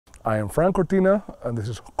I am Frank Cortina, and this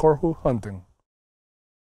is Corju Hunting.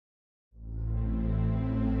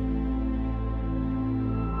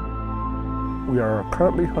 We are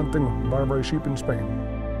currently hunting Barbary sheep in Spain.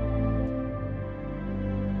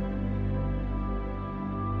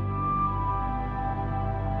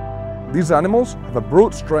 These animals have a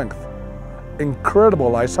brute strength,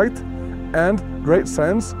 incredible eyesight, and great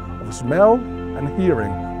sense of smell and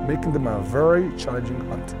hearing, making them a very challenging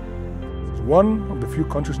hunt. This is one of the few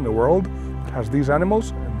countries in the world that has these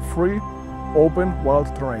animals in free, open,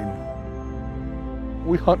 wild terrain.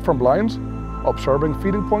 We hunt from blinds, observing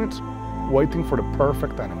feeding points, waiting for the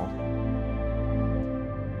perfect animal.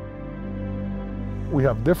 We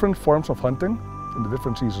have different forms of hunting in the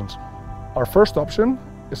different seasons. Our first option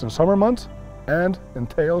is in summer months and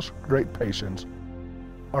entails great patience.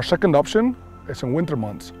 Our second option is in winter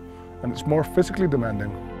months, and it's more physically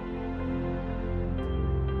demanding.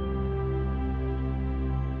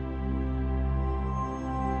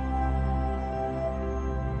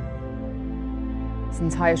 This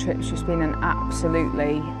entire trip's just been an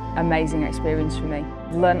absolutely amazing experience for me.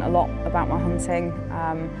 I've learnt a lot about my hunting.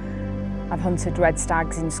 I've hunted red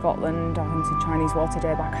stags in Scotland, I've hunted Chinese water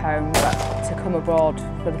deer back home, but to come abroad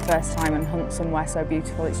for the first time and hunt somewhere so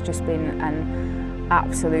beautiful, it's just been an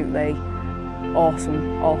absolutely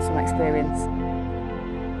awesome experience.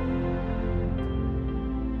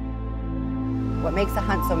 What makes a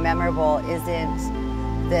hunt so memorable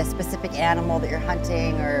isn't the specific animal that you're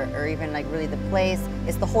hunting or even like really the place.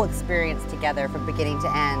 It's the whole experience together from beginning to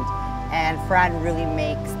end. And Fran really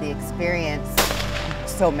makes the experience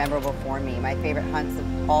so memorable for me. My favorite hunts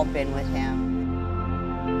have all been with him.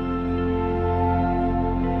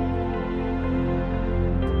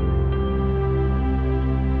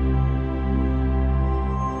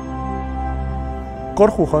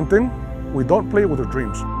 Corju Hunting, we don't play with our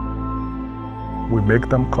dreams. We make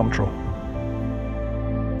them come true.